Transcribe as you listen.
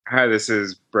Hi, this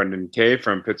is Brendan Kay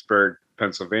from Pittsburgh,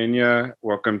 Pennsylvania.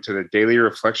 Welcome to the Daily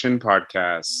Reflection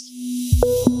Podcast.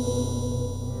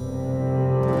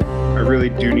 I really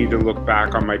do need to look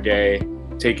back on my day,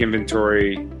 take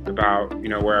inventory about,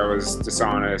 where I was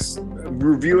dishonest,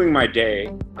 reviewing my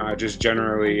day just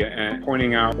generally and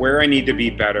pointing out where I need to be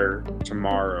better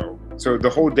tomorrow. So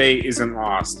the whole day isn't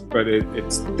lost, but it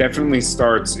definitely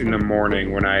starts in the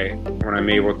morning when I'm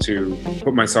able to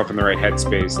put myself in the right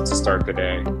headspace to start the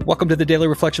day. Welcome to the Daily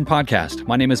Reflection Podcast.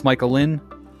 My name is Michael Lynn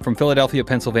from Philadelphia,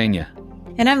 Pennsylvania.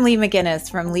 And I'm Lee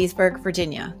McGinnis from Leesburg,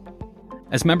 Virginia.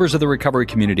 As members of the recovery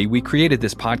community, we created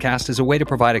this podcast as a way to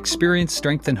provide experience,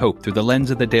 strength, and hope through the lens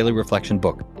of the Daily Reflection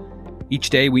book. Each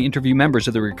day, we interview members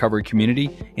of the recovery community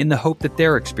in the hope that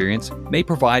their experience may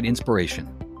provide inspiration.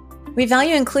 We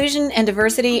value inclusion and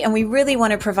diversity, and we really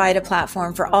want to provide a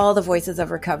platform for all the voices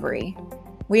of recovery.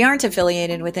 We aren't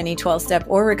affiliated with any 12-step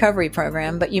or recovery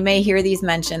program, but you may hear these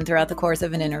mentioned throughout the course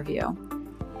of an interview.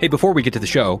 Hey, before we get to the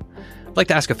show, I'd like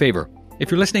to ask a favor.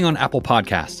 If you're listening on Apple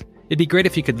Podcasts, it'd be great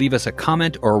if you could leave us a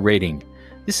comment or a rating.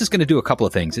 This is going to do a couple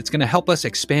of things. It's going to help us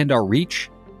expand our reach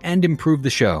and improve the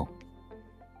show.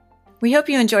 We hope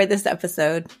you enjoyed this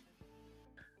episode.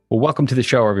 Well, welcome to the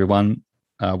show, everyone.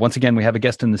 Once again, we have a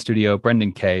guest in the studio,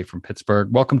 Brendan Kay from Pittsburgh.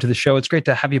 Welcome to the show. It's great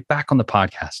to have you back on the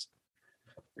podcast.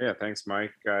 Yeah, thanks,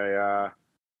 Mike.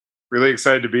 Really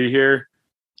excited to be here.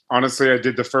 Honestly, I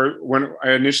did when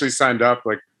I initially signed up,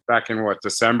 like back in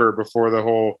December before the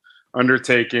whole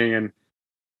undertaking, and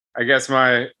I guess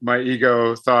my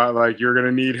ego thought like you're going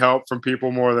to need help from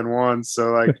people more than once.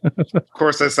 So like, of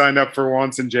course, I signed up for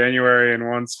once in January and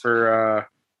once for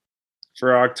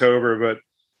October, but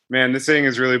man, this thing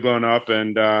has really blown up,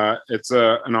 and it's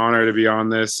an honor to be on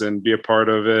this and be a part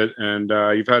of it. And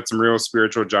you've had some real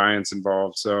spiritual giants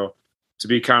involved, so to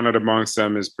be counted amongst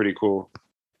them is pretty cool.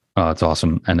 Oh, it's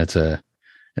awesome, and it's an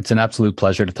absolute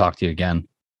pleasure to talk to you again.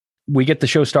 We get the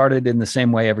show started in the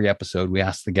same way every episode. We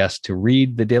ask the guest to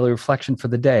read the daily reflection for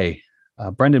the day.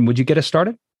 Brendan, would you get us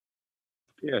started?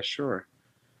 Yeah, sure.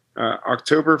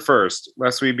 October 1st,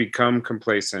 lest we become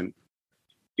complacent.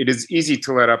 It is easy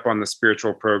to let up on the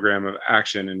spiritual program of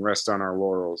action and rest on our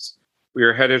laurels. We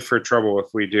are headed for trouble if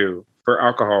we do, for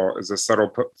alcohol is a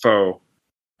subtle foe.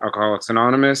 Alcoholics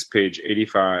Anonymous, page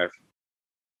 85.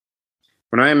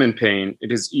 When I am in pain,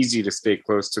 it is easy to stay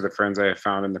close to the friends I have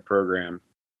found in the program.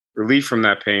 Relief from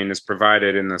that pain is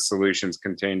provided in the solutions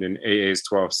contained in AA's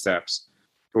 12 steps.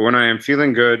 But when I am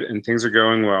feeling good and things are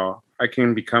going well, I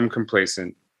can become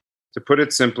complacent. To put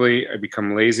it simply, I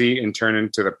become lazy and turn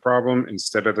into the problem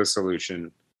instead of the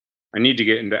solution. I need to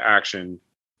get into action,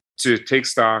 to take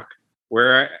stock,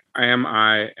 where am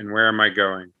I and where am I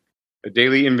going? A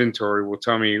daily inventory will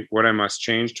tell me what I must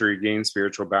change to regain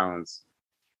spiritual balance.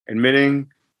 Admitting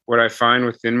what I find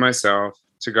within myself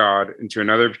to God and to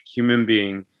another human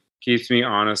being keeps me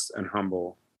honest and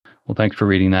humble. Well, thanks for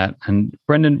reading that. And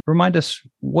Brendan, remind us,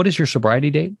 what is your sobriety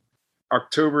date?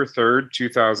 October 3rd,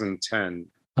 2010.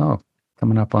 Oh,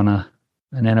 coming up on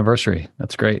an anniversary.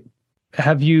 That's great.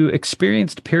 Have you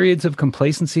experienced periods of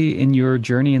complacency in your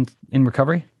journey in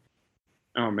recovery?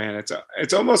 Oh man,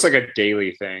 it's almost like a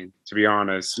daily thing, to be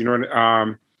honest.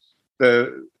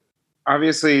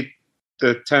 Obviously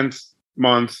the 10th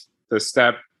month, the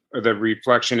step or the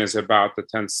reflection is about the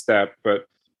 10th step, but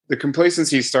the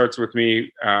complacency starts with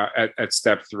me at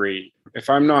step 3. If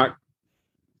I'm not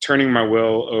turning my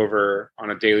will over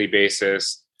on a daily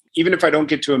basis, even if I don't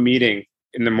get to a meeting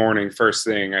in the morning, first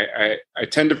thing, I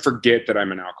tend to forget that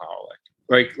I'm an alcoholic.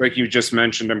 Like you just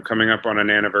mentioned, I'm coming up on an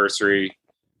anniversary,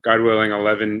 God willing,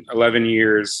 11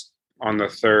 years on the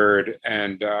 3rd.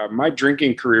 And my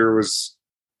drinking career was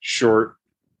short,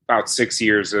 about 6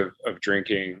 years of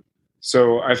drinking.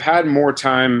 So I've had more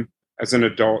time as an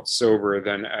adult sober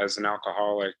than as an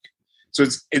alcoholic. So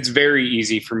it's very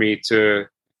easy for me to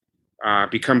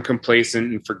become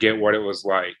complacent and forget what it was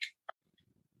like.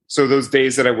 So those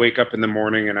days that I wake up in the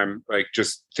morning and I'm like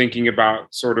just thinking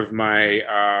about sort of my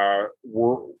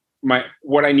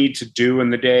what I need to do in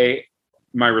the day,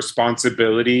 my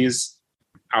responsibilities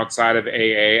outside of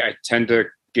AA, I tend to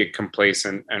get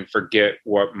complacent and forget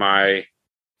what my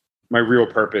real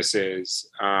purpose is,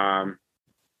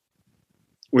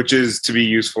 which is to be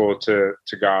useful to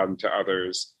God and to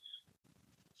others.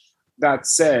 That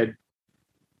said,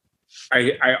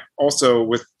 I also,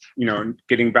 with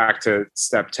getting back to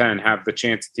step 10, have the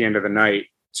chance at the end of the night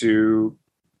to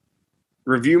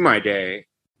review my day.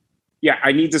 Yeah,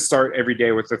 I need to start every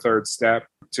day with the 3rd step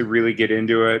to really get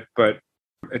into it, but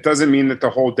it doesn't mean that the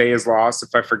whole day is lost if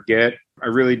I forget. I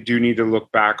really do need to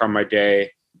look back on my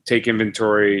day, take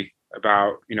inventory,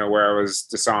 about, where I was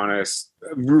dishonest,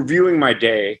 reviewing my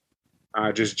day,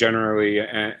 just generally,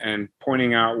 and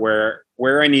pointing out where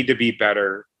I need to be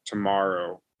better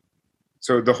tomorrow.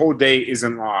 So the whole day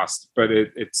isn't lost, but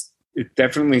it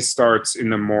definitely starts in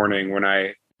the morning when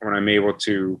I'm able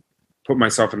to put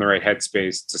myself in the right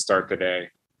headspace to start the day.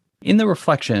 In the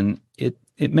reflection, it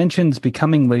mentions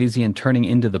becoming lazy and turning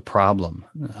into the problem.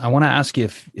 I want to ask you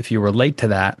if you relate to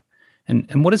that,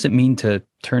 and what does it mean to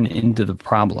turn into the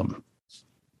problem?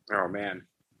 Oh man.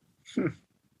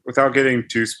 Without getting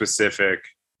too specific,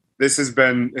 this has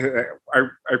been, I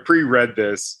pre-read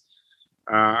this.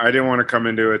 I didn't want to come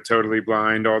into it totally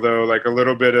blind, although like a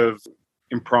little bit of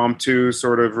impromptu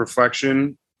sort of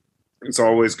reflection is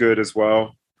always good as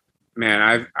well.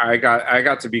 Man, I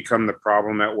got to become the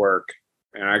problem at work,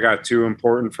 and I got too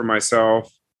important for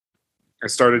myself. I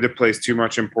started to place too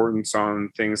much importance on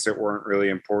things that weren't really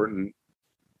important,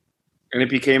 and it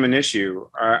became an issue.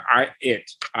 I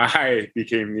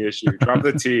became the issue. Drop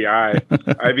the T.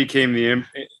 I became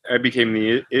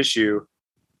the issue.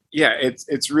 Yeah,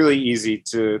 it's really easy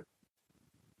to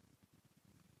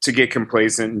get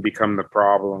complacent and become the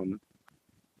problem.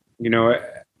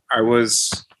 I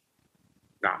was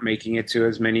not making it to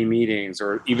as many meetings,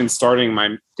 or even starting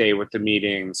my day with the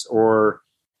meetings, or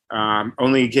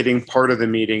only getting part of the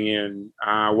meeting in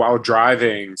while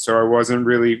driving. So I wasn't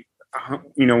really,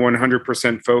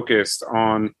 100% focused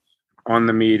on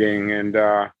the meeting. And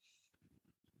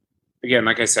again,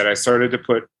 like I said, I started to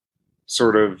put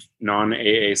sort of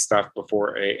non-AA stuff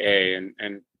before AA,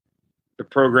 and the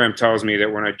program tells me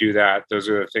that when I do that, those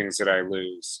are the things that I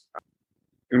lose.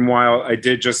 And while I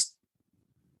did just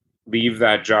leave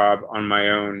that job on my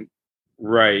own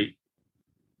right,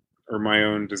 or my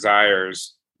own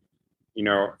desires,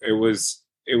 it was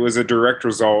a direct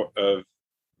result of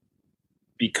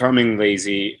becoming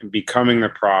lazy and becoming the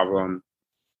problem,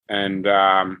 and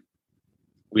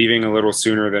leaving a little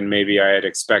sooner than maybe I had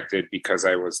expected because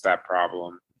I was that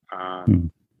problem.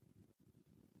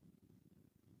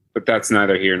 But that's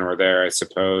neither here nor there, I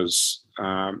suppose.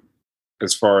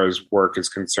 As far as work is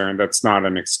concerned, that's not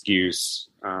an excuse.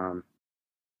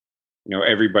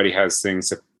 Everybody has things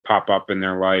that pop up in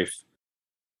their life,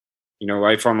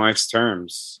 life on life's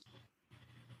terms.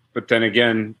 But then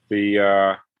again,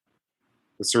 the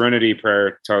Serenity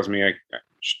Prayer tells me I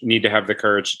need to have the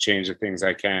courage to change the things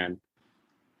I can.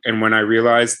 And when I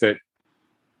realized that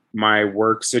my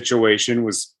work situation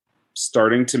was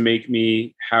starting to make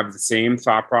me have the same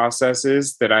thought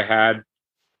processes that I had,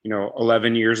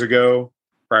 11 years ago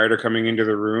prior to coming into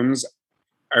the rooms,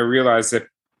 I realized that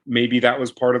maybe that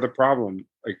was part of the problem.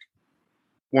 Like,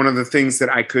 one of the things that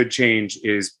I could change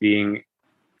is being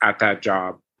at that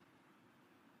job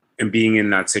and being in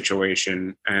that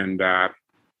situation, and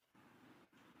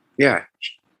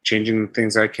changing the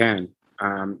things I can.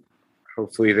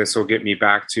 Hopefully this will get me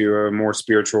back to a more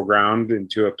spiritual ground,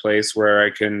 into a place where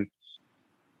I can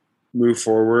move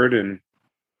forward and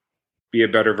be a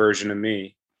better version of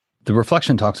me. The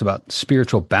reflection talks about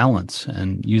spiritual balance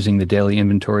and using the daily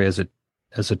inventory as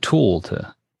a tool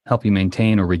to help you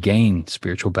maintain or regain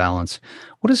spiritual balance.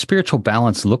 What does spiritual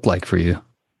balance look like for you?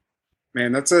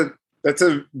 Man, that's a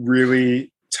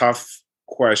really tough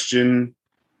question,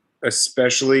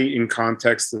 especially in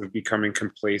context of becoming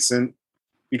complacent.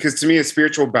 Because to me, a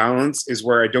spiritual balance is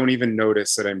where I don't even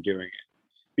notice that I'm doing it.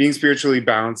 Being spiritually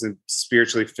balanced and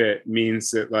spiritually fit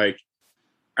means that, like,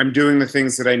 I'm doing the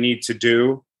things that I need to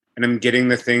do, and I'm getting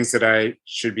the things that I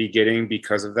should be getting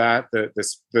because of that,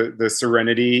 the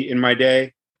serenity in my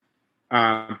day.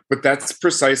 But that's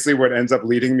precisely what ends up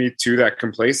leading me to that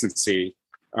complacency.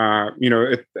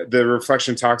 The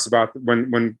reflection talks about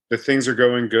when the things are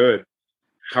going good,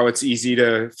 how it's easy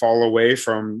to fall away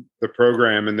from the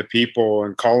program and the people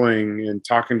and calling and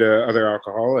talking to other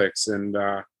alcoholics. And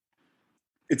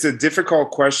it's a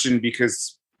difficult question,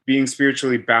 because being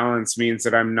spiritually balanced means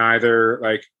that I'm neither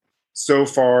like so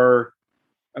far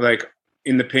like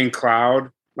in the pink cloud.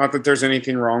 Not that there's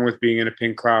anything wrong with being in a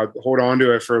pink cloud. Hold on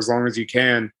to it for as long as you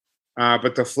can.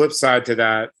 But the flip side to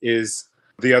that is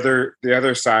the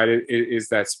other side is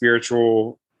that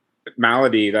spiritual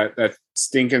malady, that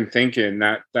stinking thinking,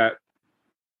 that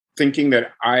thinking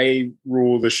that I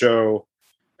rule the show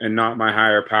and not my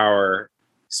higher power.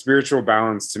 Spiritual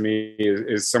balance to me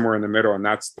is somewhere in the middle. And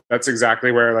that's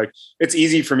exactly where, like, it's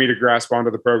easy for me to grasp onto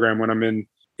the program when I'm in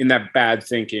that bad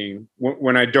thinking,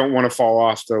 when I don't want to fall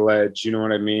off the ledge. You know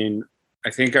what I mean?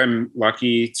 I think I'm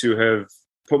lucky to have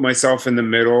put myself in the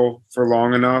middle for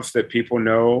long enough that people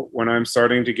know when I'm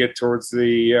starting to get towards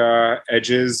the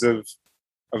edges of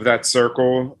that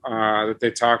circle that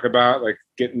they talk about, like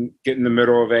get in the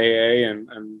middle of AA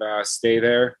and stay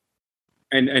there.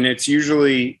 and it's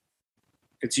usually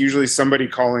somebody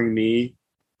calling me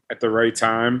at the right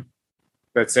time,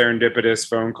 that serendipitous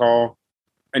phone call.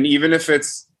 And even if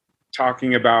it's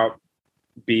talking about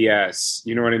BS,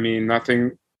 you know what I mean?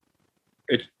 Nothing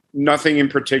in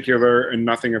particular and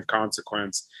nothing of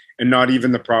consequence, and not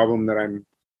even the problem that I'm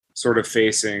sort of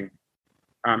facing.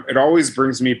 It always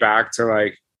brings me back to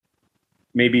like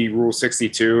maybe Rule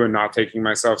 62 and not taking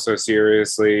myself so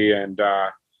seriously, and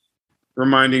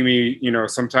reminding me,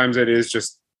 sometimes it is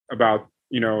just about,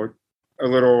 a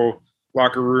little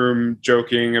locker room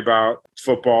joking about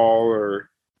football or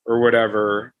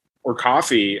whatever, or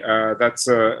coffee. That's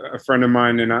a friend of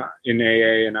mine in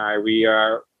AA and I,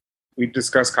 we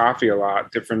discuss coffee a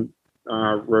lot, different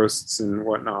roasts and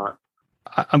whatnot.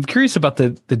 I'm curious about the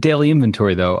daily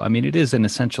inventory, though. I mean, it is an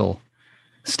essential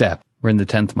step. We're in the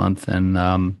 10th month,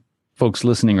 and folks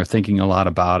listening are thinking a lot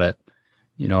about it.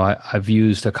 I've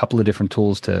used a couple of different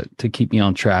tools to keep me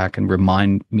on track and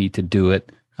remind me to do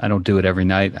it. I don't do it every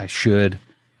night. I should.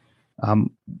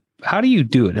 How do you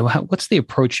do it? What's the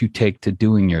approach you take to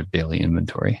doing your daily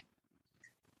inventory?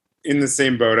 In the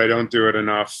same boat. I don't do it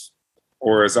enough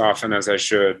or as often as I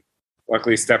should.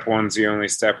 Luckily, step one's the only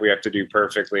step we have to do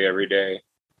perfectly every day.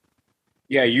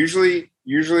 Yeah, usually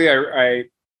I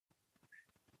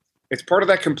it's part of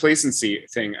that complacency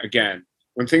thing again.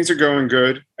 When things are going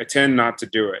good, I tend not to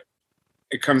do it.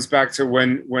 It comes back to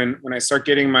when I start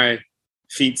getting my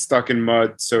feet stuck in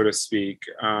mud, so to speak,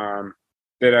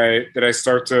 that I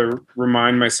start to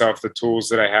remind myself the tools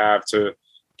that I have to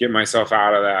get myself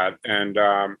out of that, and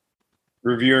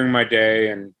reviewing my day,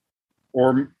 and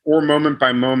or moment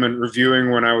by moment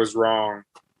reviewing when I was wrong.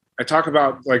 I talk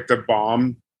about like the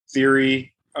bomb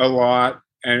theory a lot,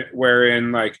 and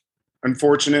wherein, like,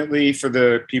 unfortunately for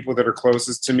the people that are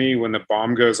closest to me, when the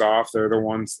bomb goes off, they're the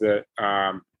ones that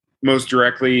most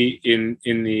directly in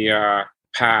the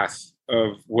path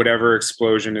of whatever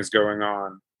explosion is going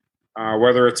on.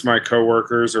 Whether it's my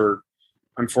coworkers or,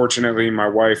 unfortunately, my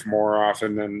wife more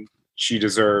often than she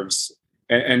deserves,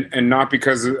 and not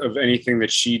because of anything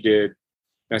that she did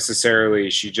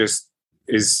necessarily. She just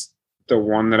is the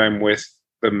one that I'm with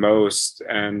the most,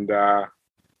 and I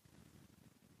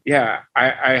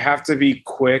have to be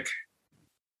quick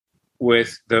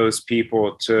with those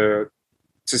people to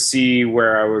see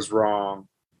where I was wrong,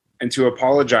 and to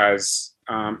apologize,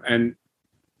 and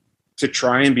to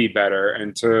try and be better,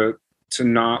 and to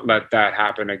not let that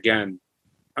happen again.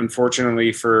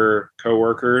 Unfortunately for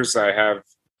coworkers, I have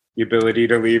the ability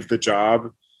to leave the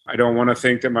job. I don't want to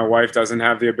think that my wife doesn't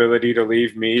have the ability to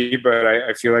leave me, but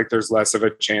I feel like there's less of a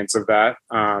chance of that,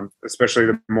 especially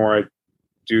the more I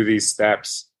do these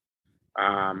steps.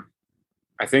 I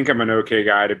think I'm an okay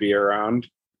guy to be around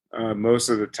most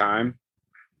of the time.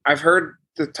 I've heard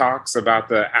the talks about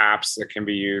the apps that can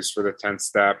be used for the 10th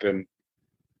step, and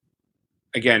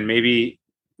again, maybe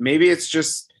it's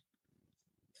just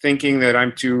thinking that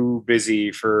I'm too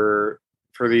busy for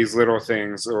these little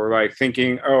things, or like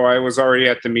thinking, oh, I was already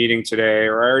at the meeting today,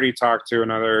 or I already talked to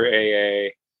another AA.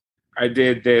 I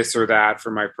did this or that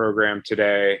for my program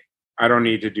today. I don't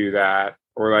need to do that.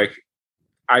 Or like,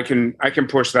 I can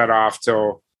push that off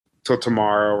till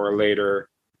tomorrow or later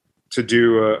to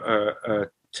do a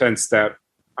 10 step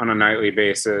on a nightly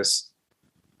basis.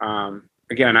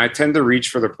 Again, I tend to reach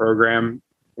for the program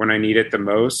when I need it the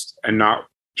most, and not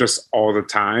just all the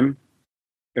time,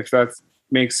 if that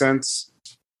makes sense.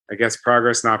 I guess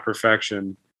progress, not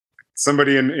perfection.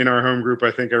 Somebody in our home group,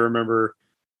 I think I remember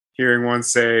hearing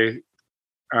once say,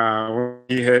 when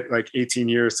he hit like 18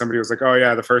 years, somebody was like, oh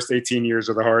yeah, the first 18 years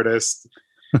are the hardest.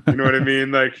 You know what I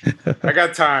mean? Like, I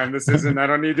got time. I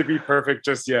don't need to be perfect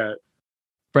just yet.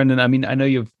 Brendan, I mean, I know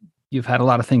you've had a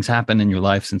lot of things happen in your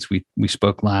life since we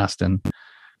spoke last, and,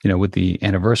 with the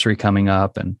anniversary coming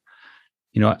up, and,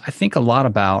 I think a lot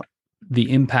about the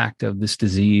impact of this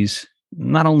disease,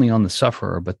 not only on the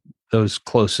sufferer, but those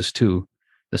closest to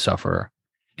the sufferer.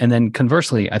 And then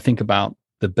conversely, I think about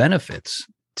the benefits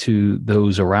to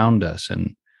those around us.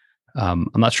 And I'm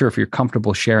not sure if you're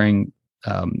comfortable sharing,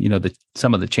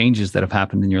 some of the changes that have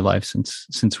happened in your life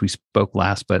since we spoke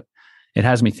last, but it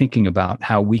has me thinking about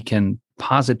how we can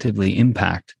positively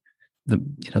impact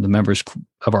the members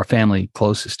of our family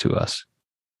closest to us.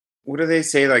 What do they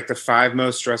say? Like the 5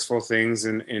 most stressful things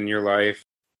in your life: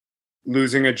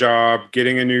 losing a job,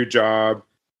 getting a new job,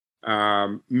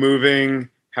 moving,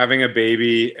 having a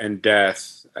baby, and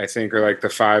death, I think, are like the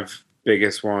 5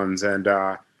 biggest ones. And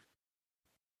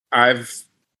I've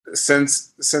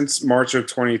since March of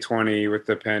 2020 with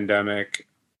the pandemic,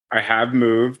 I have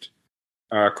moved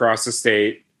across the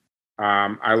state.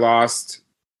 I lost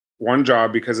one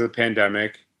job because of the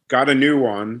pandemic, got a new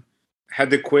one, had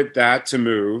to quit that to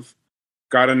move,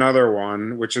 got another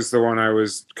one, which is the one I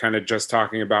was kind of just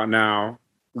talking about now,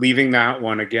 leaving that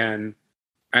one again,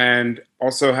 and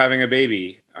also having a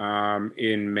baby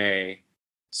in May.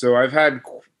 So I've had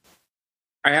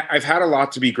a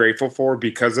lot to be grateful for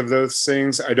because of those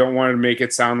things. I don't want to make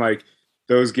it sound like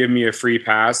those give me a free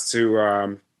pass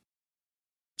to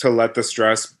let the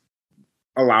stress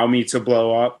allow me to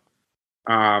blow up.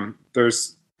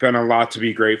 There's been a lot to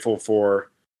be grateful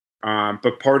for.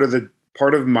 But part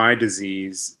of my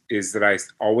disease is that I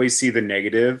always see the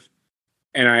negative,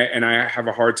 and I have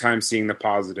a hard time seeing the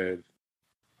positive.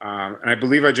 And I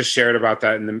believe I just shared about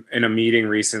that in a meeting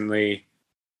recently,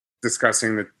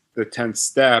 discussing the 10th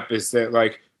step, is that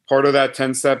like part of that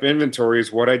 10 step inventory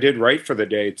is what I did right for the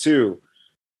day too.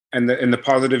 And the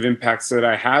positive impacts that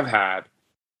I have had,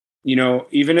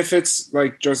 even if it's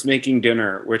like just making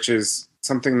dinner, which is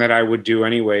something that I would do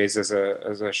anyways as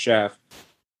a chef.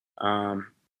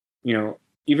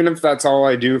 Even if that's all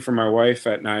I do for my wife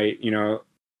at night,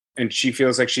 and she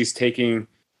feels like she's taking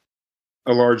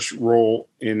a large role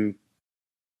in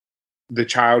the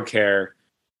childcare,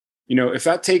 if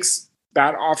that takes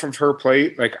that off of her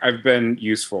plate, like I've been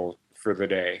useful for the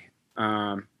day.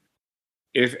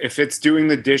 If it's doing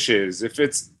the dishes, if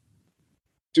it's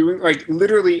doing like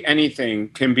literally anything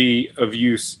can be of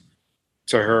use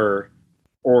to her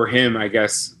or him, I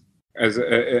guess, as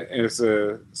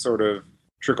a sort of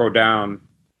trickle down.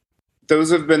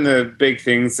 Those have been the big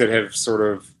things that have sort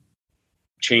of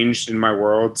changed in my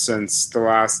world since the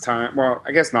last time. Well,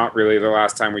 I guess not really the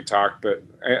last time we talked, but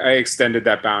I extended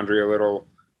that boundary a little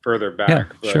further back. Yeah,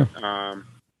 but, sure.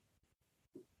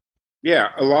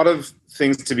 A lot of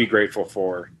things to be grateful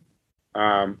for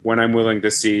when I'm willing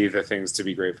to see the things to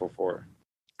be grateful for.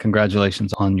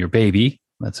 Congratulations on your baby.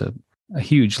 That's a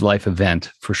huge life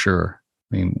event for sure.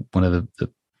 I mean, one of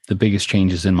the biggest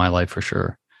changes in my life for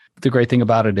sure. The great thing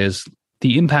about it is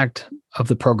the impact of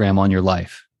the program on your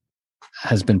life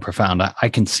has been profound. I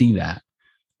can see that,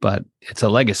 but it's a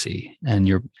legacy, and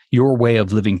your way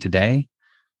of living today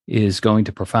is going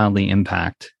to profoundly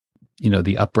impact,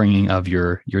 the upbringing of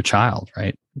your child,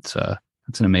 right? It's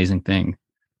an amazing thing.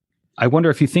 I wonder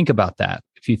if you think about that,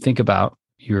 if you think about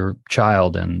your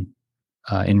child and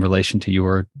in relation to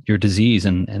your disease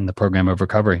and the program of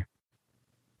recovery.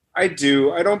 I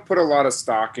do. I don't put a lot of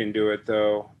stock into it,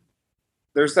 though.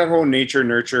 There's that whole nature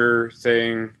nurture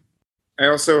thing. I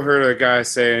also heard a guy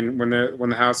saying when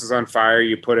the house is on fire,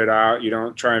 you put it out. You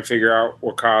don't try and figure out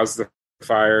what caused the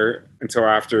fire until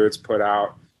after it's put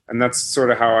out. And that's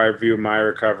sort of how I view my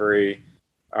recovery.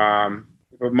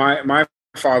 But my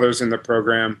father's in the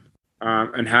program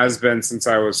and has been since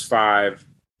I was 5.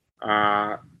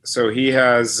 So he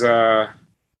has, I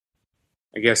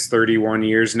guess, 31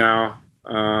 years now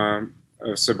of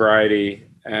sobriety.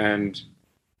 And,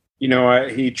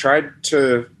 he tried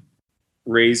to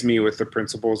raise me with the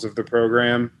principles of the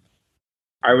program.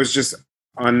 I was just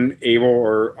unable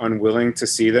or unwilling to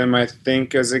see them, I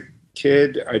think, as a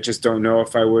kid. I just don't know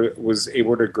if I was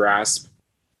able to grasp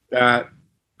that.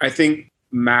 I think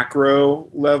macro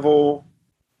level,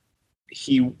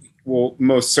 he will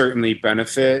most certainly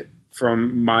benefit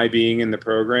from my being in the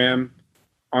program.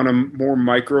 On a more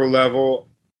micro level,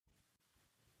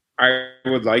 I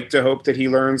would like to hope that he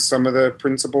learns some of the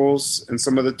principles and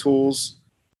some of the tools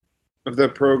of the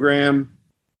program.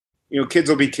 Kids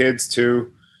will be kids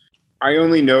too. I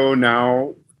only know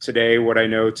now today what I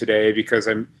know today because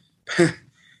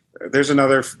there's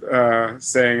another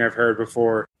saying I've heard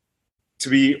before. To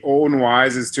be old and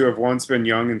wise is to have once been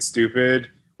young and stupid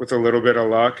with a little bit of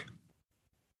luck.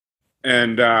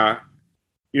 And,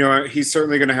 he's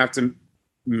certainly going to have to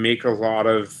make a lot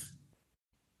of,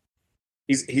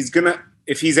 he's going to,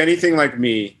 if he's anything like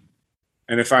me,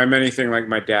 and if I'm anything like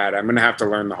my dad, I'm going to have to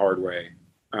learn the hard way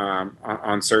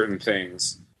on certain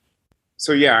things.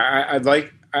 So yeah, I'd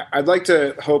like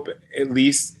to hope, at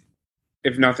least,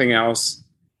 if nothing else,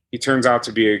 he turns out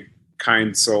to be a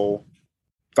kind soul,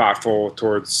 thoughtful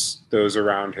towards those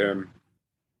around him.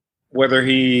 Whether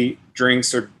he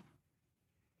drinks or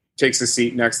takes a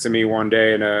seat next to me one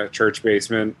day in a church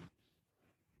basement,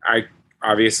 I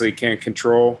obviously can't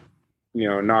control.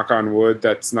 Knock on wood,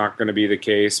 that's not going to be the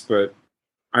case. But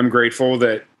I'm grateful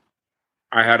that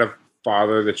I had a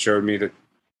father that showed me that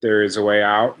there is a way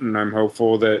out. And I'm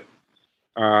hopeful that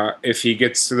if he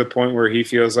gets to the point where he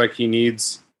feels like he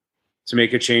needs to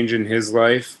make a change in his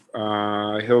life,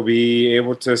 he'll be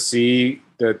able to see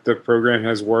that the program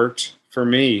has worked for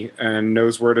me and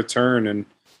knows where to turn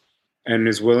and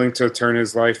is willing to turn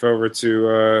his life over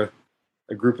to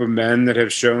a group of men that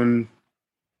have shown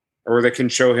or that can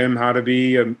show him how to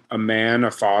be a man,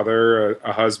 a father,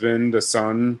 a husband, a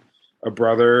son, a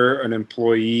brother, an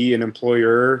employee, an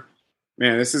employer.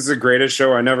 Man, this is the greatest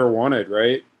show I never wanted,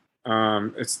 right?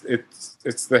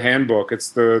 It's the handbook.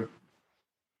 It's the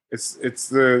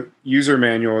user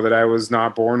manual that I was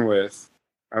not born with.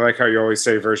 I like how you always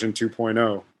say version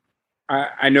 2.0.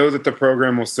 I know that the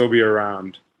program will still be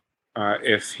around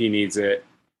if he needs it.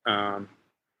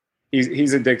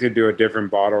 He's addicted to a different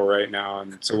bottle right now,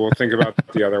 and so we'll think about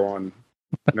the other one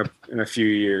in a few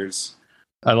years.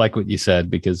 I like what you said,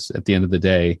 because at the end of the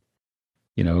day,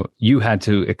 you had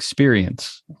to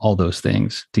experience all those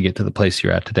things to get to the place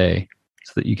you're at today,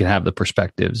 so that you can have the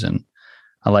perspectives. And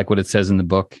I like what it says in the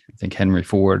book. I think Henry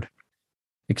Ford,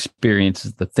 experience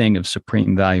is the thing of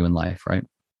supreme value in life, right?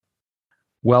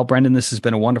 Well, Brendan, this has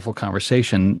been a wonderful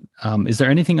conversation. Is there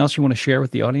anything else you want to share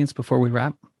with the audience before we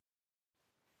wrap?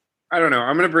 I don't know.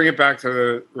 I'm going to bring it back to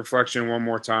the reflection one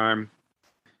more time.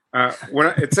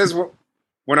 It says,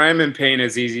 when I am in pain,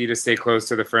 it's easy to stay close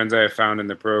to the friends I have found in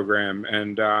the program.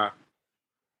 And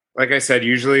like I said,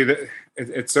 usually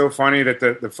it's so funny that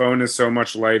the phone is so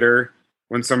much lighter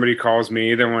when somebody calls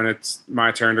me than when it's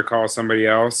my turn to call somebody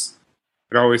else.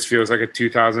 It always feels like a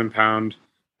 2,000-pound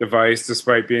device,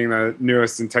 despite being the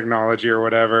newest in technology or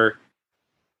whatever.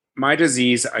 My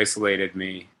disease isolated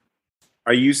me.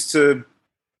 I used to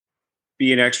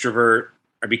be an extrovert.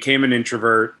 I became an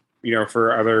introvert,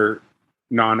 for other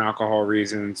non-alcohol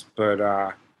reasons.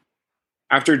 But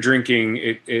after drinking,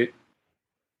 it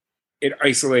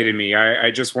isolated me.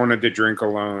 I just wanted to drink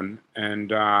alone.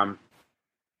 And I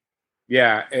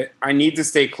need to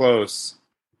stay close,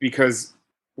 because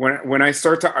when I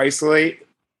start to isolate,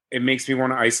 it makes me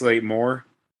want to isolate more.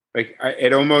 Like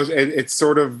it's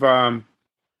sort of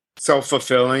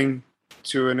self-fulfilling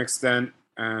to an extent.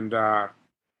 And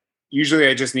usually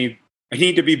I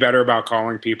need to be better about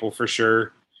calling people, for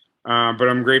sure. But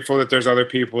I'm grateful that there's other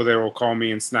people that will call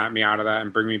me and snap me out of that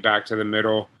and bring me back to the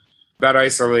middle. That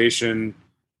isolation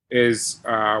is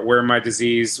where my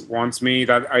disease wants me.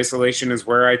 That isolation is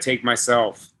where I take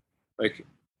myself. Like,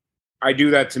 I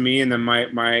do that to me, and then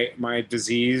my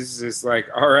disease is like,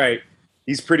 all right,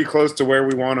 he's pretty close to where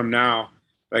we want him now.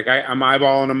 Like, I'm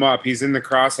eyeballing him up. He's in the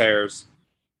crosshairs.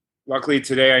 Luckily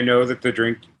today, I know that the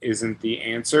drink isn't the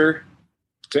answer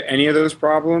to any of those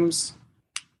problems,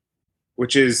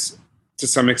 which is to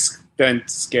some extent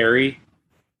scary,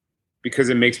 because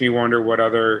it makes me wonder what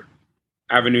other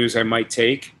avenues I might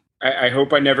take. I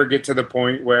hope I never get to the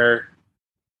point where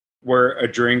a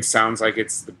drink sounds like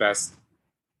it's the best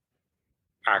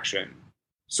action.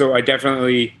 So I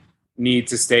definitely need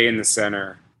to stay in the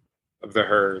center of the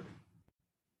herd.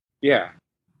 Yeah.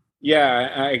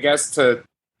 I guess to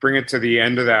bring it to the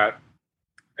end of that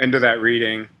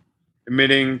reading,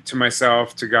 admitting to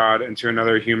myself, to God, and to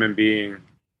another human being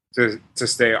to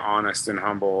stay honest and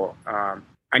humble.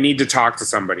 I need to talk to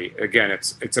somebody. Again,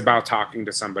 it's about talking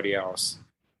to somebody else,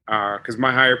 because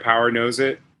my higher power knows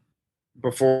it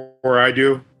before I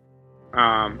do.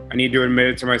 I need to admit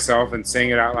it to myself, and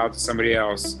saying it out loud to somebody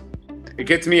else. It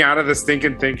gets me out of the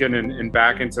stinking thinking and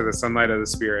back into the sunlight of the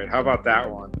spirit. How about that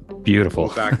one? Beautiful.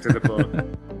 Back to the book.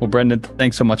 Well, Brendan,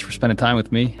 thanks so much for spending time with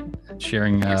me,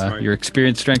 sharing your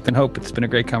experience, strength, and hope. It's been a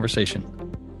great conversation.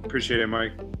 Appreciate it,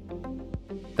 Mike.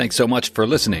 Thanks so much for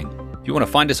listening. If you want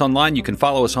to find us online, you can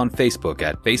follow us on Facebook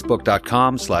at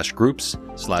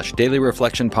facebook.com/groups/Daily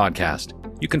Reflection Podcast.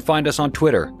 You can find us on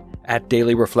Twitter at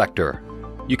Daily Reflector.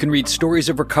 You can read stories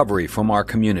of recovery from our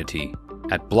community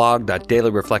at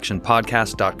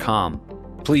blog.dailyreflectionpodcast.com.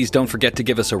 Please don't forget to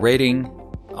give us a rating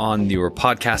on your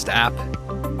podcast app.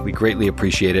 We greatly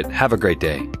appreciate it. Have a great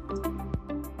day.